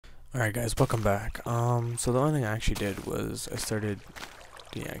Alright guys, welcome back. So the only thing I actually did was I started,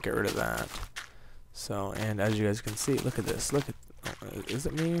 get rid of that. So, and as you guys can see, look at this, is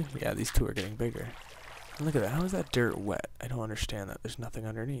it me? Yeah, these two are getting bigger. And look at that, how is that dirt wet? I don't understand that, there's nothing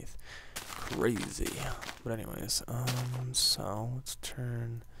underneath. Crazy. But anyways, so, let's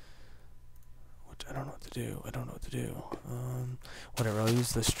turn, I don't know what to do, whatever, I'll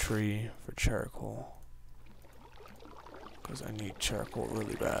use this tree for charcoal. Because I need charcoal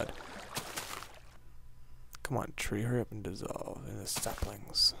really bad. Come on, tree, hurry up and dissolve into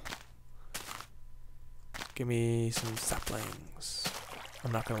saplings. Give me some saplings.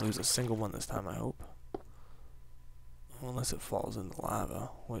 I'm not going to lose a single one this time, I hope. Unless it falls in the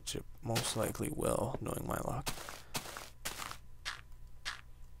lava, which it most likely will, knowing my luck.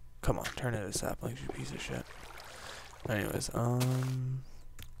 Come on, turn it into saplings, you piece of shit. Anyways,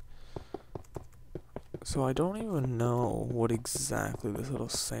 so I don't even know what exactly this little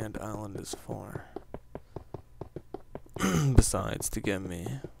sand island is for. Besides to give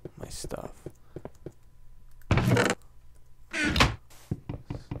me my stuff. And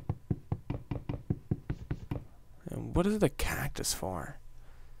what is the cactus for?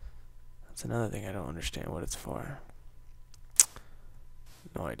 That's another thing I don't understand what it's for.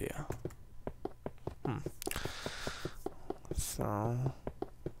 No idea. So,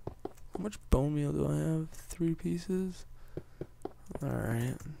 how much bone meal do I have? 3 pieces?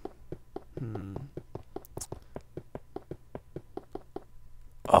 Alright.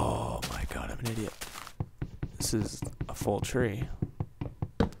 Oh my god, I'm an idiot. This is a full tree.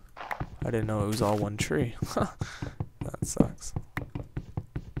 I didn't know it was all one tree. That sucks.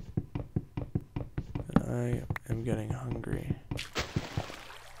 And I am getting hungry.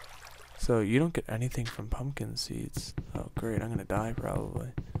 So you don't get anything from pumpkin seeds. Oh great, I'm gonna die probably.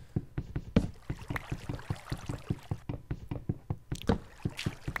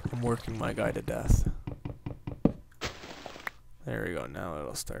 I'm working my guy to death. There we go, now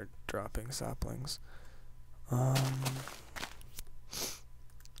it'll start dropping saplings. So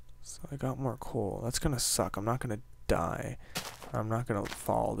I got more coal. That's gonna suck. I'm not gonna die. I'm not gonna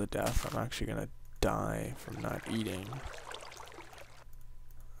fall to death. I'm actually gonna die from not eating.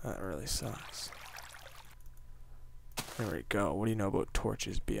 That really sucks. There we go. What do you know about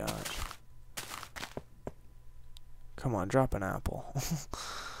torches, biatch? Come on, drop an apple.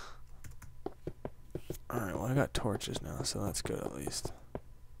 Alright, well I got torches now, so that's good at least.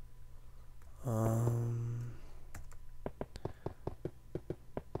 Come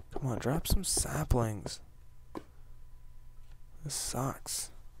on, drop some saplings. This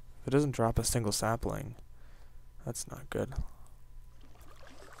sucks. If it doesn't drop a single sapling, that's not good.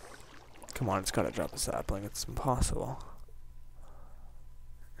 Come on, it's gotta drop a sapling. It's impossible.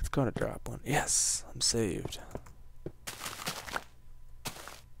 It's gotta drop one. Yes, I'm saved.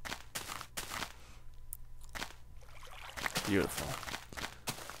 Beautiful.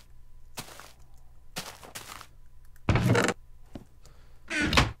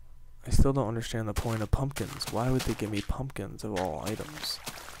 I still don't understand the point of pumpkins. Why would they give me pumpkins of all items?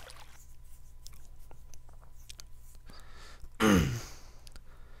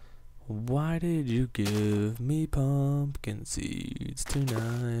 Why did you give me pumpkin seeds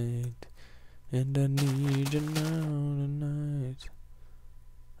tonight? And I need you now tonight.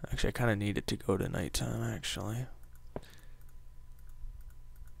 Actually, I kind of need it to go to nighttime, actually.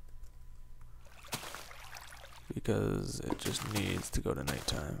 Because it just needs to go to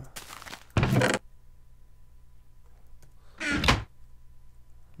nighttime.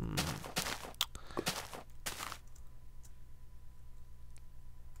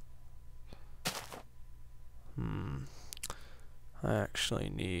 I actually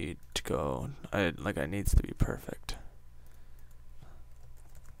need to go. I needs to be perfect.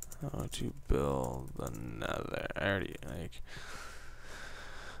 How to build another? I already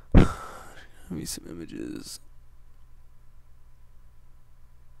Give me some images.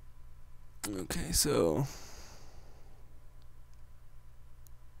 Okay, so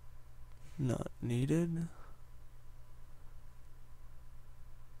not needed.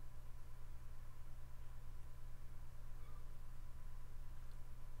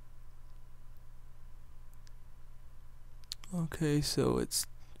 Okay, so it's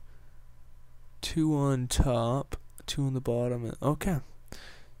 2 on top, 2 on the bottom, and okay.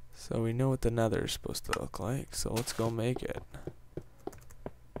 So we know what the nether is supposed to look like, so let's go make it.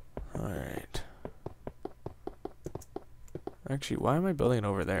 Alright. Actually, why am I building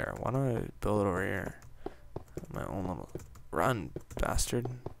over there? Why don't I build it over here? My own little... Run, bastard.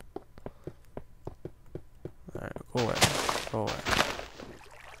 Alright, go away. Go away.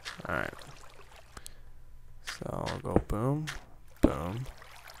 Alright. So I'll go boom, boom,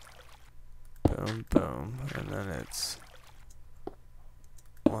 boom, boom, and then it's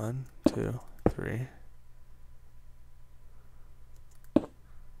 1, 2, 3.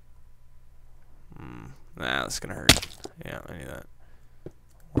 Nah, that's gonna hurt. Yeah, I need that.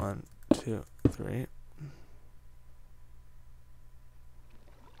 1, 2, 3.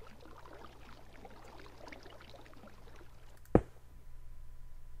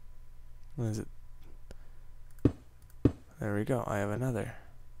 What is it? There we go. I have another.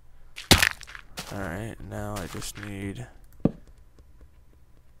 Alright, now I just need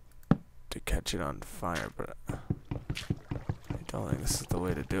to catch it on fire, but I don't think this is the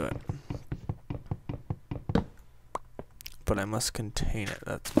way to do it. But I must contain it,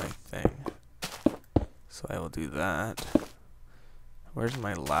 that's my thing. So I will do that. Where's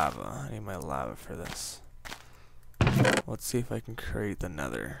my lava? I need my lava for this. Let's see if I can create the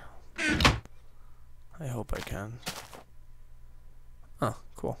nether. I hope I can. Oh,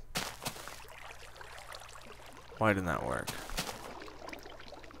 cool. Why didn't that work?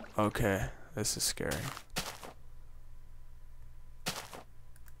 Okay, this is scary.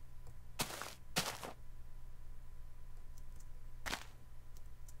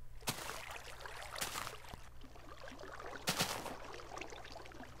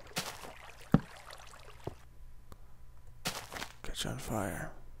 Catch on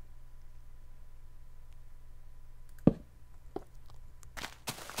fire.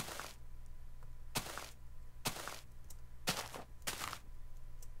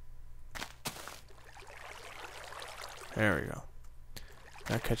 There we go.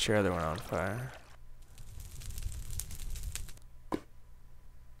 Now catch your other one on fire.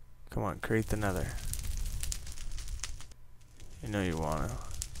 Come on, create the nether. You know you wanna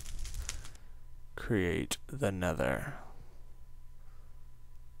create the nether.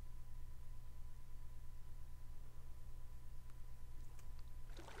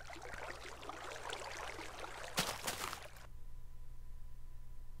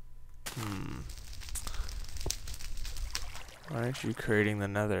 Why aren't you creating the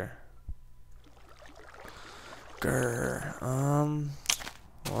nether? Grr.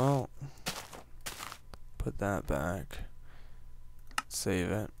 Well, put that back.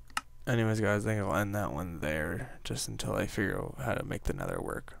 Save it. Anyways, guys, I think I'll end that one there, just until I figure out how to make the nether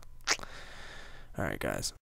work. Alright, guys.